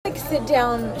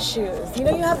sit-down shoes. You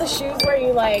know, you have the shoes where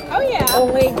you like. Oh yeah.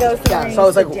 Only go through. Yeah, so I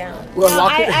was like, down.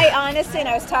 I honestly, and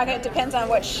I was talking. It depends on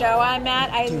what show I'm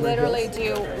at. I literally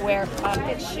do wear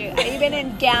pocket shoes, even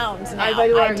in gowns now. I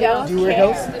don't Do you wear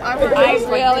care. heels?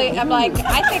 I'm like,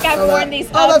 I think I've worn these.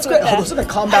 Oh, that's up with great. Oh, those are the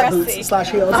combat dressy. boots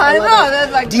 / heels. I know.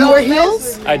 That's like Do you wear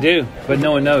heels? I do, but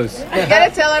no one knows. You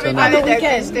gotta tell everybody On the that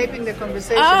weekend. he's taping the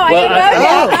conversation. Oh, I Well, didn't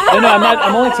know that. no, I'm not.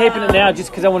 I'm only taping it now just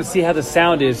because I want to see how the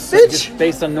sound is, just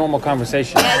based on normal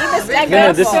conversation. Yeah, you missed that No,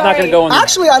 good this is not going to story. go on. The,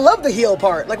 Actually, I love the heel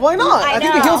part. Like, why not? I I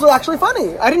think the know. heels were actually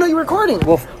funny. I didn't know you were recording.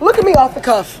 Well, look at me off the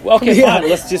cuff. well, okay, Yeah. fine.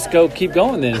 Let's just keep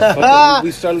going then.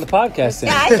 We started the podcast then.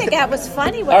 Yeah, I think that was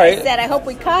funny what All I right. said. I hope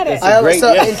we caught it. Great,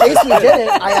 So, yeah. in case we didn't,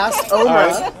 I asked Omer.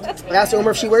 right. I asked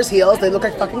Omer if she wears heels. They look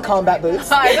like fucking combat boots.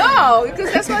 I know,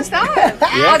 because that's my style.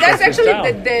 Oh, that's that's your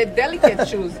actually style. the delicate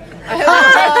shoes. I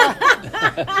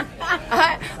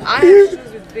have shoes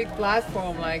with big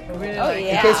platform, like really. Oh, like, In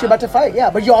yeah. case you're about to fight, yeah.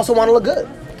 But you also want to look good.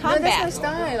 No, that's my Combat.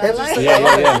 style. I like it.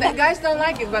 Yeah. The guys don't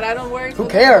like it, but I don't wear it. Who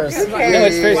cares? No,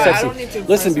 it's very Well, I don't sexy. need to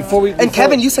Listen, dress before we. And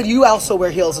Kevin, you said you also wear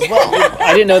heels as well.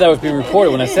 I didn't know that was being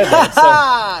recorded when I said that. So.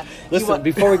 Ah, Listen,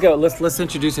 before we go, let's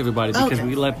introduce everybody because Okay.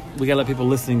 we gotta let people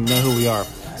listening know who we are.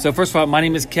 So first of all, my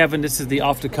name is Kevin. This is the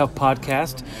Off the Cuff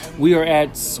podcast. We are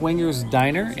at Swingers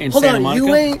Diner in hold Santa on, Monica.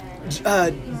 you ain't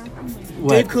What?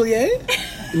 Dave Coulier?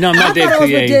 No, I'm not I Dave thought I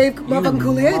was with Coulier. Dave motherfucking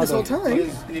Coulier this whole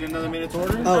time. Need another minute to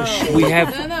order? Oh shit. We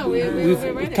have. No,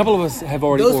 we're A couple of us have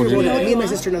already Those three ordered. ordered. Me and my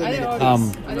sister another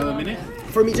minute. Another minute?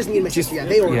 For me, just me and my sister. Yeah,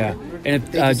 they ordered. Yeah,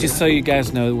 and just so you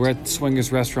guys know, we're at the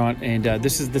Swingers Restaurant, and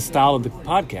this is the style of the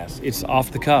podcast. It's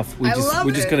off the cuff. We're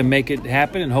just going to make it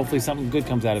happen, and hopefully something good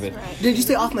comes out of it. Did you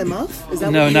say off my muff? Is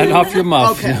that No, what not you off your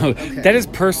muff. Okay. No. Okay. That is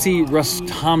Percy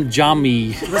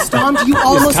Rustamjami. Rustam, you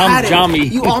almost had it.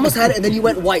 Rustamjami. You almost had it, and then you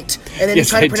went white, and then you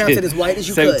tried to pronounce it as white as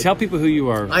you so could. tell people who you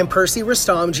are. I'm Percy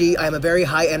Rustamji. I'm a very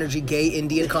high energy gay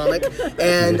Indian comic,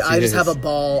 and Yes, I it just is. have a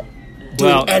ball doing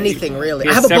Well, anything really.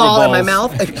 you I have have a several ball in my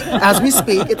balls. mouth. As we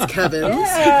speak, it's Kevin's.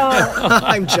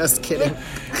 I'm just kidding.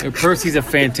 Percy's a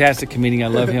fantastic comedian. I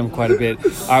love him quite a bit.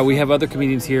 All right, we have other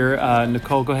comedians here.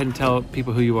 Nicole, go ahead and tell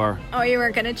people who you are. Oh, you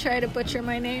weren't going to try to butcher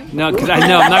my name? No, because I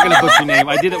know I'm not going to butcher your name.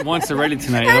 I did it once already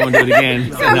tonight. I don't want to do it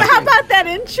again. So how about that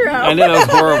intro? I know that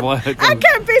was horrible. I kind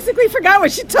of basically forgot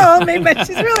what she told me, but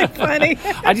she's really funny.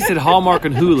 I just said Hallmark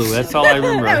and Hulu. That's all I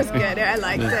remember. That was good. I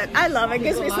liked it. I love it. It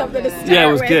gives me something to start Yeah,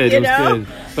 it was with, good. you It was know? good.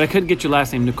 But I couldn't get your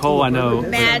last name. Nicole, I know.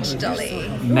 Majdali.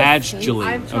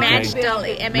 Majdali. Okay.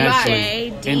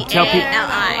 Majdali. And tell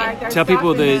M-A-J-D-A-L-I. Tell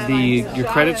people your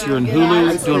credits. You're in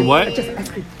Hulu doing what?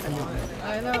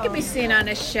 I could be seen on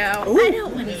a show. I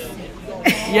don't want to see.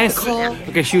 Yes.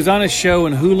 Okay, she was on a show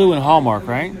in Hulu and Hallmark,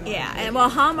 right? Yeah, and well,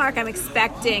 Hallmark, I'm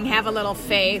expecting Have a Little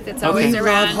Faith. It's always Okay.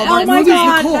 around. Hallmark Oh my movies,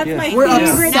 God, Nicole. that's Yes. my We're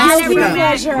favorite obsessed with guilty that.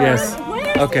 pleasure. Yes.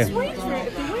 Okay.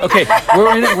 Okay,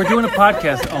 we're doing a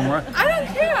podcast, Omer. I don't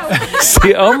care.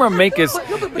 See, Omer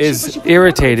Makis is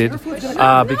irritated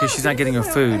because she's not getting her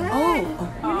food.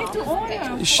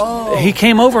 He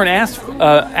came over and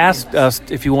asked us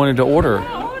if you wanted to order.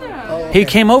 He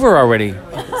came over already,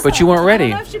 but you weren't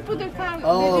ready. She put the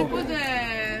Oh. put the.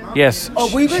 Yes.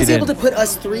 Oh, were you guys she able did. to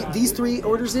put these three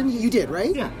orders in? You did,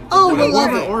 right? Yeah. Oh, we love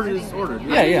Whatever it. order is ordered.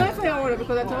 Yeah, yeah. If I order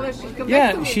because I told her she come back to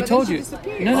Yeah, me, she but told then you. she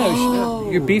disappeared. No,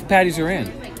 your beef patties are in.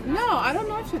 No, I don't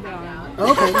know if she's down.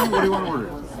 Okay. What do you want to order?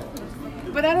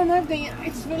 But I don't know if they.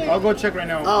 It's really. I'll go check right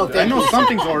now. Oh, I thank know you.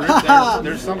 something's ordered.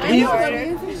 There's something.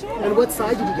 And what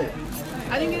side did you get?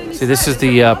 I didn't get any. See, this is the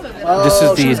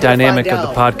she was gonna dynamic find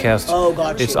of the out. podcast. Oh,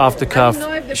 gotcha. It's off the cuff.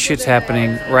 Shit's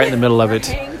happening right in the middle of it.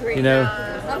 You know.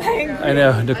 I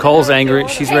know. Nicole's angry.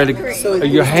 She's ready.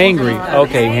 You're hangry.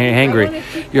 Okay, hangry.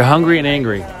 You're hungry and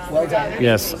angry. Well done.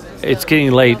 Yes. It's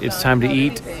getting late. It's time to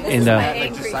eat. And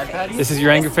this is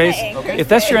your angry face. If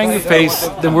that's your angry face,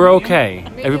 then we're okay.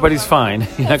 Everybody's fine.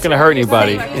 You're not going to hurt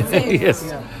anybody.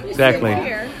 Yes. Exactly.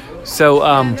 So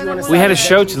we had a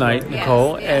show tonight,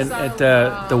 Nicole, and at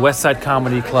the West Side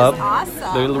Comedy Club,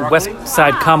 the West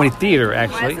Side Comedy Theater,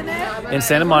 actually, in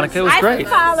Santa Monica. It was great. I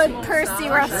followed Percy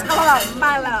Russell,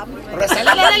 my love.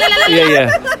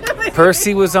 Yeah.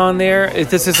 Percy was on there.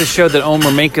 This is a show that Omer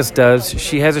Makis does.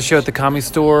 She has a show at the Comedy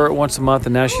Store once a month,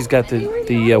 and now she's got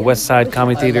the West Side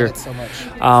Comedy Theater. I love it so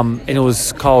much. And it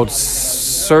was called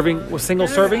Single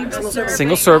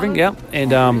Serving, yeah.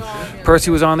 And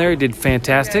Percy was on there. He did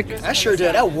fantastic. I sure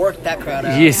did. I worked that crowd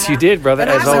out. Yes, you did, brother.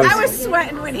 As always. I was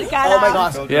sweating when he got Oh my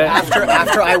out. gosh. Yeah.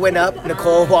 After I went up,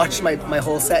 Nicole watched my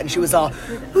whole set and she was all,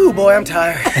 ooh boy, I'm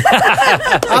tired.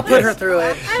 I'll put her through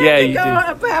it. Yeah, to you go did.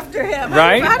 up after him.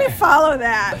 Right? How do you follow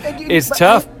that? It's But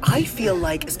tough. I feel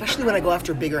like, especially when I go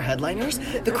after bigger headliners,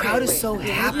 the crowd is so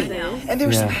happy. And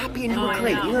they're so Yeah. happy and you look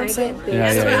great. You know what I'm saying?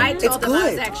 Yeah, yeah, yeah. I told It's them I was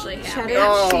good. actually happy.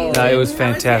 No, it was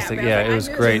fantastic. Yeah, it was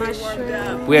great.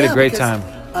 We had a great time.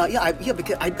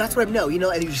 Because that's what I know,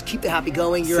 and you just keep the happy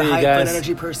going. You're See a you high guys. fun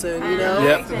energy person,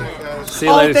 Yep. See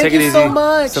you later. thank Take it you easy. so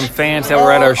much. Some fans that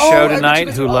were at our show I tonight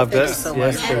bet who you- loved thank you us. so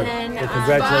Yes, much. they're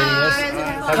congratulating us.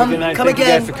 Have Come- a good night. come Thank you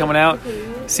again. guys for coming out.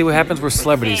 See what happens. We're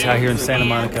celebrities out here in Santa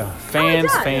Monica.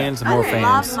 Fans, and more I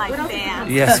fans. love my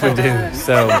fans. Yes, we do.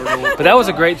 So, but that was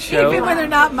a great show. Even when they're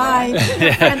not mine.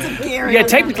 Friends of Gary. Yeah,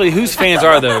 technically, whose fans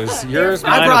are those? Yours, I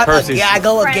mine, or brought, Percy's? I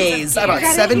go with gays. I brought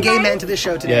 7 gay men to this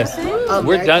show today. Yes. May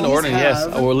We're I done please ordering, yes.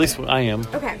 have- Or at least I am.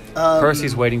 Okay.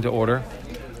 Percy's waiting to order.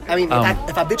 I mean,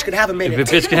 if a bitch could have a minute.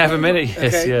 If a bitch can have a minute,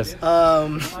 yes, Okay. yes.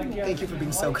 Thank you for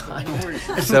being so kind.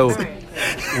 So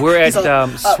we're at So, may I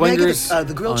get Swingers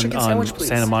the grilled chicken on sandwich, please?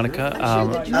 Santa Monica.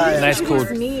 Nice, cool.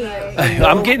 Me.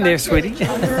 I'm getting there, sweetie.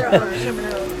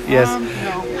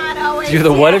 Yes. You're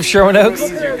the what of Sherman Oaks?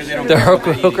 The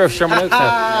hooker of Sherman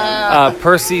Oaks.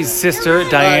 Percy's sister,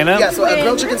 Diana. Yeah, so a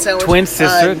grilled chicken sandwich. Twin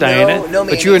sister, Diana. No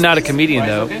But you are not a mayonnaise, comedian,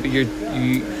 though. You're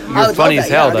I would funny love as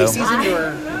that. hell, Are they though. seasoned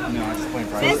or-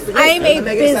 I'm a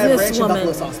Mega side ranch and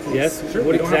buffalo businesswoman. sauce, please. Yes?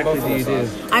 What exactly do you do?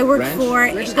 I work for,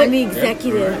 I'm the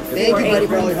executive Thank for you, buddy, a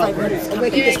for all your home help. fragrance. I'm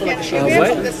going to keep this for like a show.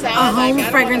 What? A home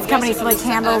fragrance company, so like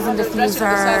candles and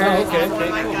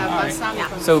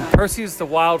diffusers. So Percy's the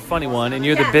wild, funny one, and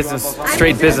you're the business,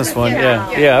 straight business one.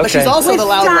 Yeah, yeah. Okay. But she's also With the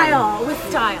loud one. style, with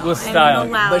style. With I'm style.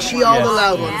 the loud But she all Yeah. the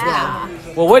loud ones. Yeah.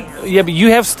 Well, what? Yeah, but you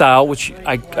have style, which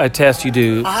I attest you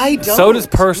do. I don't. So does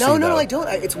Percy. No, though. I don't.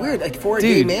 It's weird. Like for a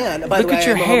Dude, gay man. By the look way, at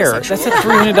your I'm a hair. homosexual. That's a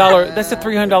 $300. That's a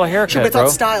 $300 haircut, But it's bro. on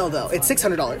style though. It's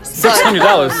 $600.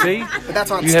 $600. See, But that's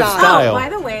on you have style. By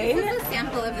style. the way,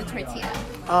 Sample of the tortilla.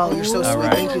 Oh, you're so sweet.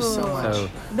 right. Thank you so much. So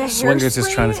the Swingers is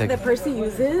hairspray trying to take. that Percy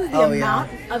uses, the Oh, yeah. amount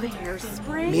of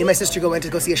hairspray. Me and my sister went to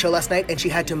go see a show last night, and she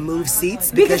had to move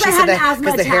seats Because because she I said had an that asthma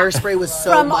because the attack hairspray was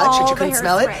so from much all and she the couldn't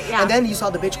smell it. hairspray, yeah. And then you saw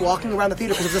the bitch walking around the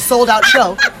theater because it was a sold out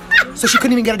show, so she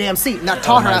couldn't even get a damn seat. And that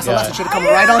taught her my ass a lesson. God. She had to come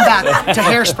right on back to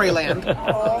Hairspray Land.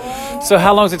 So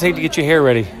how long does it take to get your hair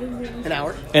ready? An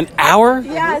hour. An hour?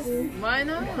 Yes. Why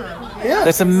not? Yeah.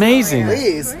 That's amazing.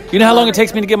 Please. You know how long it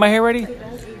takes me to get my hair ready?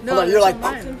 Hold on, you're like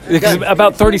Because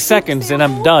about 30 seconds and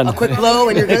I'm done. a quick blow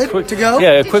and you're good Quick- to go.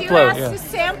 Yeah, a Did quick you blow. ask Yeah. to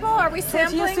sample? Are we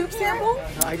sampling? soup sample?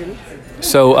 I didn't.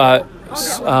 So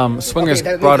Swingers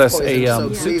Okay, that brought means us it's a poison,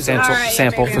 so soup please- sample, All right,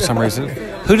 sample maybe. for some reason.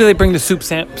 Who do they bring the soup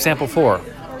sample for?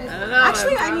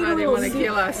 Actually, I need a They little want to soup.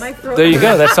 kill us. My throat. There you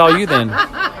go. That's all you then.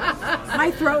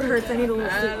 My throat hurts. I need a little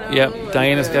soup. Yep.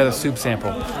 Diana's got a soup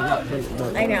sample.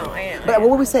 I know, I am. But what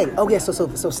were we saying? Oh yeah, so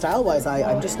style wise,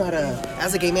 I'm just not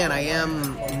as a gay man, I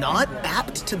am not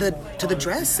apt to the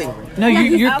dressing. No,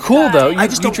 you're cool though. You, I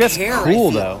just you don't dress care, I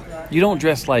cool feel. though. You don't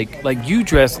dress like you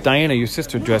dress. Diana, your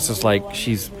sister, dresses like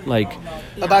she's like.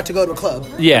 About to go to a club.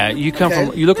 Yeah, you come Okay.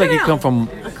 from. You look like you come from.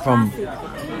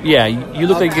 Yeah, you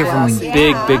look like you're from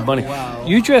big money.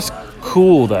 You dress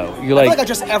cool though. You're I feel like, like I'm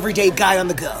just everyday guy on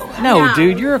the go. no,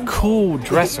 dude, you're a cool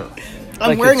dresser. I'm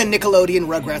Like wearing a it's- Nickelodeon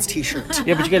Rugrats t-shirt.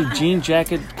 Yeah, but you got a jean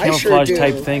jacket, I sure camouflage do.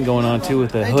 type thing going on too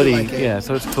with the I do hoodie. like it. Yeah,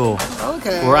 so it's cool.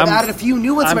 Okay. Where I've I'm- added a few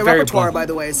new ones to I'm my very repertoire, blunt. by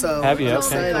the way. So Have you? I'm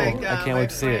Okay, excited. cool. I can't wait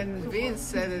to see it. And Vince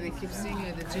said that he keeps seeing you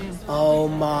at the gym. Oh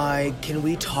my! Can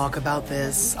we talk about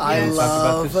this? I Can we talk about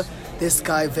love this? this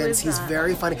guy Vince. He's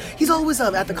very funny. He's always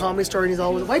at the Comedy Store, and he's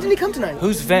always. Why didn't he come tonight?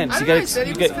 Who's Vince? I You don't know, got he said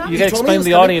he you was got coming. you He got to told me he explain to was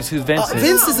the coming. audience who Vince is.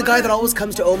 Vince is the guy that always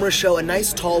comes to Omer's show, a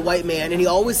nice tall white man, and he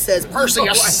always says, "Percy,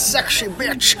 you sexy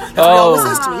bitch." That's what he always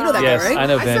says to me. You know that yes, guy, right? I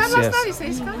know I Vince. said last night, he Yes. said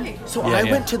he's coming. So Yeah, I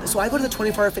yeah. went to I go to the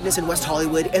 24-hour fitness in West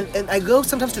Hollywood, and I go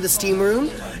sometimes to the steam room,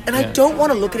 and I Yeah. don't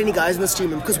want to look at any guys in the steam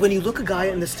room because when you look a guy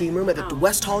in the steam room at the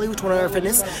West Hollywood 24-hour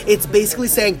fitness, it's basically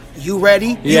saying, "You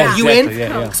ready? Yeah, you exactly, in?"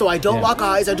 yeah, yeah. So I don't Yeah. lock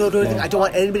eyes. I don't do anything. Yeah. I don't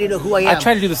want anybody to know who I am. I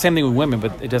try to do the same thing with women,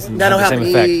 but it doesn't That have don't the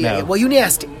same happen. effect. Yeah. No. Well, you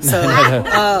nasty. So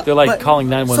They're like but- calling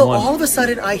 911. So all of a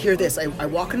sudden, I hear this. I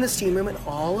walk in the steam room, and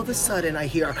all of a sudden, I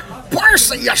hear,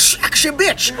 "Percy, you sexy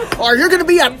bitch! Are you going to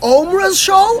be at Omra's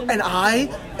show?" And I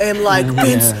And like,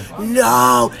 Vince,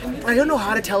 no. I don't know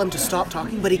how to tell him to stop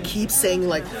talking, but he keeps saying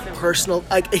like personal,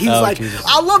 like he's like, Jesus.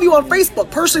 I love you on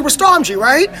Facebook, Percy Rastamji,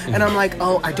 right? And I'm like,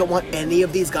 oh, I don't want any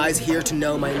of these guys here to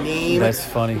know my name. That's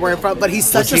funny. Where I'm from, but he's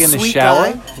such Was he a in the sweet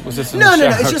shower? guy. Was this in No, the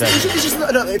no, shower?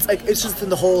 it's just in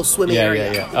the whole swimming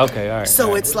area. Yeah. Okay, all right. So all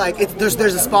right. it's like there's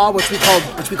a spa which we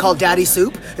call Daddy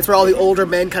Soup. It's where all the older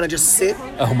men kind of just sit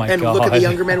Oh my and look at God. the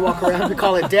younger men walk around. We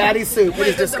call it Daddy Soup. It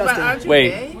is disgusting.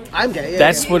 Wait, I'm gay. Yeah,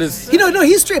 that's yeah. what is. No,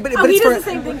 he's straight, but he it's does for the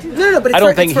same thing too. No, but it's I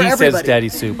don't for, think it's for he everybody. says Daddy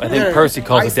Soup. I think No, Percy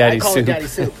calls it Daddy I call Soup. it Daddy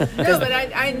Soup. No, but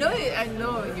I know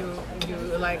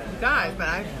you like guys, but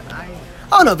I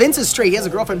Oh no, Vince is straight. He has a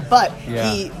girlfriend, but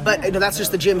Yeah. that's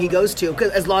just the gym he goes to.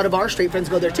 Because a lot of our straight friends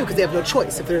go there too, because they have no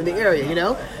choice if they're in the area, you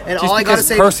know. And Just all I gotta because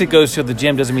say, Percy goes to the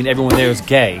gym doesn't mean everyone there is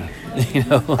gay. You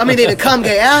know. I mean, they become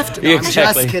gay after. No, Yeah, I'm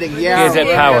exactly. just kidding. He Yeah, has that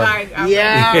right. power.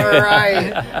 Yeah,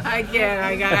 right. I can't.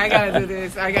 I gotta do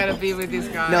this. I gotta be with this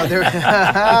guy. No, they're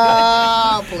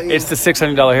please. It's the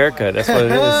 $600 haircut. That's what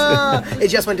it is. It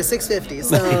just went to $650.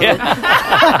 So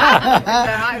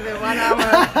The 1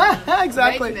 hour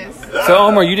exactly. maintenance. So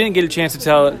Omar, you didn't get a chance to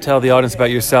tell the audience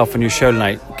about yourself and your show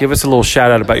tonight. Give us a little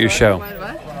shout out about your show. What?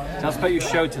 Tell us about your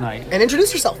show tonight. And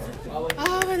introduce yourself. Oh,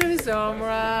 my name is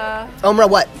Omra. Omra,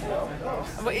 what?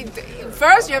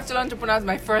 First, you have to learn to pronounce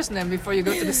my first name before you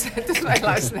go to to my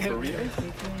last name.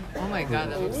 Oh my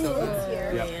God, that looks so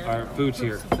good. Yep. Our food's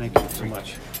here. Thank you so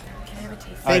much.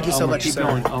 Thank you so Omar, much, keep sir.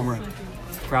 going, Omar.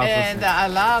 Proud And listener. I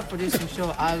love producing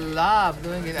show. I love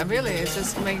doing it. Really, it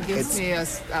just gives me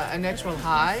a natural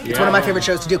high. It's one of my favorite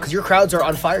shows to do because your crowds are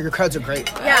on fire. Your crowds are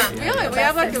great. Yeah, really, we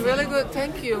have like a really good.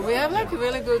 Thank you. We have like a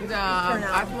really good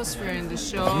atmosphere in the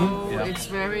show. Mm-hmm. Yeah. It's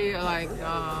very like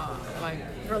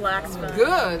Relax.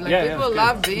 good. Like Yeah, people it's good.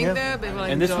 love being there. People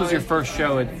And this was enjoy your it. first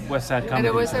show at West Side Comedy. And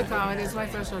it was a comedy. It's my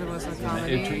first show at West Side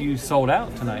Comedy. You sold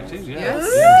out tonight too. Yeah.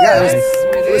 Yes.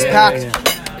 Yeah, it was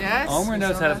packed. Yes. Omar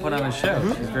knows how to put on a show.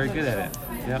 She's very good at it.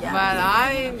 Yep. But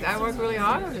I work really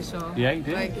hard on the show. Yeah, you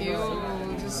did. Like you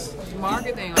just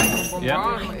marketing, like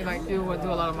bombard, like you would do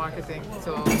a lot of marketing.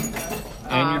 So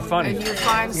And you're funny. And you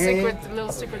find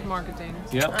little secret marketing.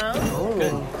 Yep.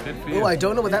 Good. Good for you. Oh, I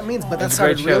don't know what that means, but that It's a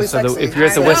great sounded show. really So sexy. if you're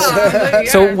at the I West, know,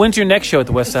 so when's your next show at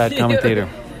the West Side Comedy Theater?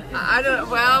 I don't.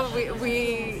 Well,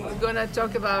 we gonna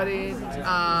talk about it.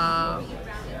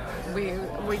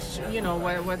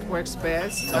 What works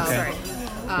best. Okay.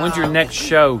 When's your next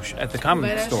show at the My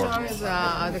Comedy next Store? show is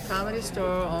at the Comedy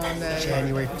Store on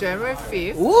January. January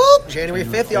 5th, Whoop! January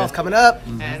 5th, y'all's coming up.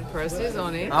 and Percy is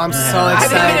on it. I'm so I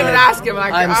didn't even excited. ask him.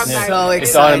 Like, I'm like, so It's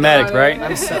excited. automatic, right?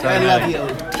 I love you.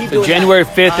 Keep So doing January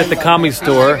 5th at the Comedy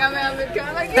Store.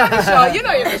 You're on the show. You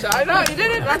know you're on the show. I know you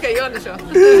did it. Okay, you're on the show.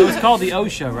 So it's called the O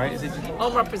Show, right? Is it?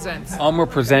 Omar presents. Omar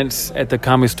presents at the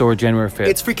Comedy Store January 5th.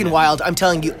 It's freaking wild. I'm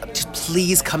telling you, just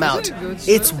please come out. a good show? It's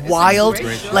It's a wild.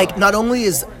 great show. Like, not only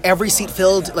is every seat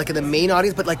filled, like in the main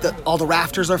audience, but like all the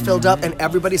rafters are filled up, and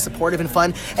everybody's supportive and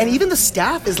fun. And even the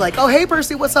staff is like, "Oh, hey,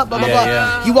 Percy, what's up? Blah blah Yeah, blah.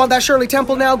 yeah. You want that Shirley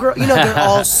Temple now, girl?" You know, they're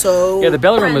all so Yeah, the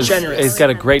Belly Room generous. it's got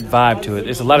a great vibe to it.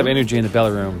 There's a lot of energy in the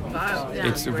Belly Room.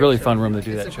 It's a really fun room to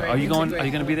do that show. Are you going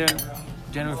to be there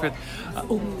January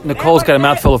 5th? Nicole's got a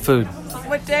mouthful of food.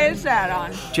 What day is that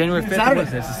on? January 5th?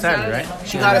 Saturday. It's a Saturday, right?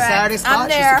 She got a Saturday spot. I'm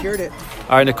She there. secured it.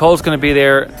 All right, Nicole's going to be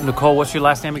there. Nicole, what's your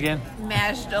last name again?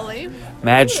 Majdali.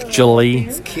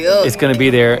 Majjali Cute. is going to be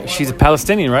there. She's a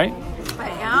Palestinian, right? I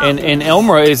am. And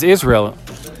Elmer is Israel,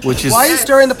 which is... Why are you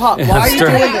stirring the pot? Why are you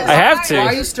stirring- doing this? I have to. Why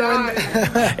are you stirring?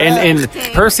 And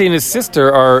Percy and his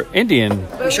sister are Indian.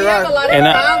 But sure we have are. a lot And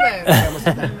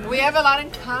in common. We have a lot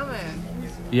in common.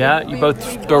 Yeah, you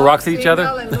both throw rocks at each other?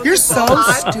 You're so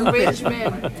stupid. Rich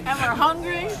men. And we're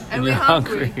hungry. And You're we're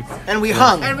hungry. And we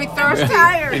hung. And we thirsty.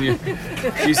 Tired. And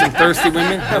you some thirsty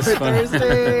women? That's fun.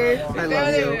 Thursday. I love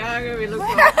We're you. hungry. We look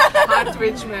like hot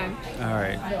rich men. All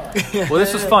right. Well,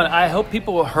 this was fun. I hope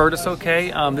people heard us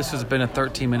okay. This has been a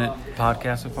 13-minute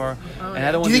podcast so far. And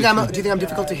I don't Do you want think I'm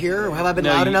difficult to hear, or have I been No,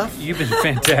 loud you- enough? You've been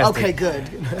fantastic. Okay, good.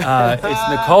 It's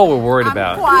Nicole we're worried I'm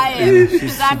about. quiet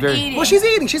because I'm very- eating. Well, she's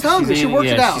eating. She's hungry. She's She worked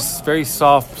eating- it yeah, out. She's very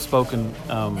soft-spoken.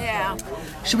 Yeah.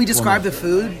 Should we describe the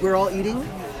food we're all eating?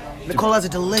 Nicole has a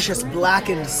delicious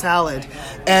blackened salad,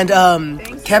 and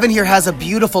Kevin here has a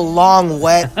beautiful, long,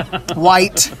 wet,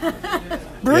 white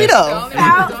burrito.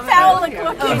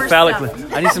 Phallic.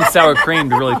 I need some sour cream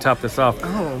to really top this off.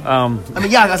 I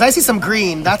mean, yeah, guys, I see some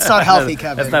green. That's not healthy,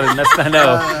 Kevin.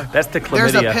 That's the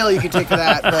There's a chlamydia. pill you can take for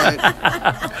that, but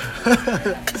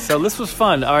So this was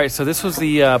fun. All right, so this was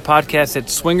the podcast at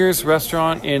Swingers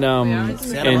Restaurant in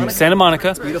Monica. Santa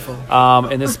Monica. beautiful.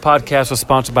 And this podcast was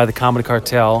sponsored by the Comedy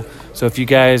Cartel. So if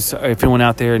anyone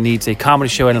out there needs a comedy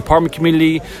show at an apartment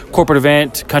community, corporate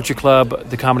event, country club,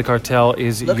 the Comedy Cartel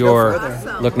is Look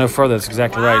no further. That's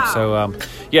exactly right. So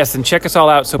yes, and check us all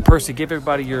out. So Percy, give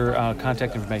everybody your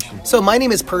contact information. So my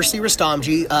name is Percy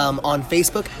Rastamji on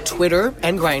Facebook, Twitter,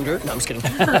 and Grindr. No, I'm just kidding.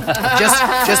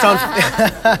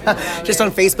 just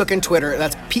on Facebook and Twitter.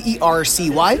 That's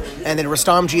PERCY, and then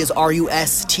Rastamji is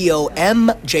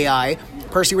RUSTOMJI.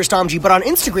 Percy Rastamji. But on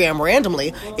Instagram,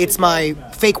 randomly, it's my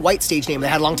fake white stage name that I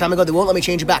had a long time ago. They won't let me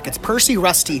change it back. It's Percy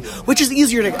Rusty, which is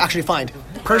easier to actually find.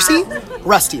 Percy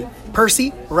Rusty.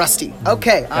 Percy Rusty.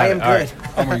 Okay, I am good. Right.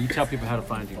 Omar, you tell people how to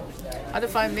find you. How to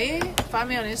find me? Find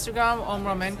me on Instagram,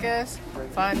 Omar Menkes.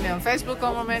 Find me on Facebook,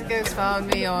 Omar Menkes. Find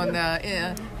me on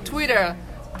Twitter,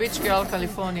 Beach Girl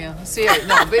California. CA.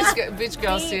 No, Beach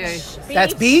Girl CA.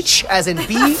 That's beach, as in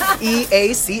BEACH.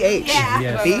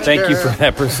 Yes. Beach Thank you girl. for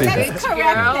that, Percy. Beach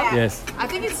Girl. Yes. I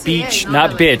think it's Beach, CA,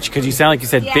 not bitch, because you sound like you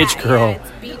said bitch girl,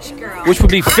 it's beach girl. which would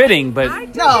be fitting,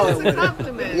 but No. It's a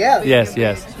compliment. Yeah. yes.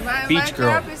 My Beach girl.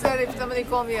 therapist said if somebody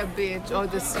called me a bitch or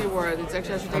the C word, it's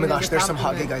actually I should take Oh my it gosh, as a there's some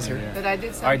hot gay compliment guys here. that I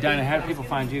did something. All right, Diana, how do people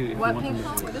find you? If What you want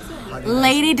people? them What is it?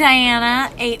 Lady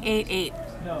Diana 888.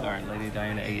 to. All right, Lady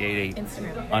Diana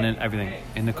 888 on everything.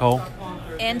 And Nicole.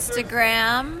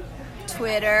 Instagram,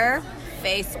 Twitter,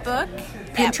 Facebook,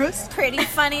 Pinterest? Pretty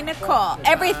Funny Nicole.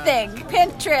 Everything.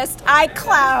 Pinterest,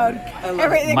 iCloud,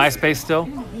 everything. MySpace still.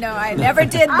 No, I never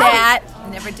did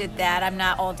that. I'm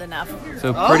not old enough.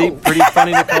 So pretty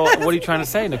funny Nicole. What are you trying to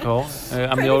say, Nicole?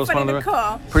 I'm the oldest one in the room.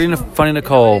 Nicole. Pretty funny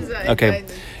Nicole. What is that? Okay.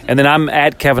 And then I'm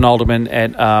at Kevin Alderman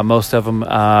at most of them.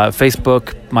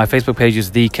 Facebook, my Facebook page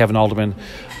is the Kevin Alderman,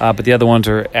 but the other ones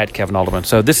are at Kevin Alderman.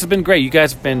 So this has been great. You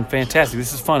guys have been fantastic.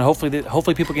 This is fun.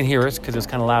 Hopefully people can hear us because it's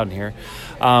kind of loud in here.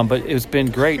 But it's been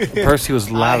great. Percy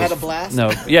was loud. I had a blast.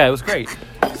 No, yeah, it was great.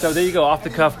 So there you go, Off the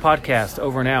Cuff podcast.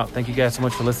 Over and out. Thank you guys so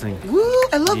much for listening. Woo,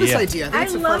 I love this Yeah. idea. I think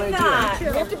it's a fun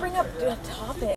idea. We have to bring up a topic.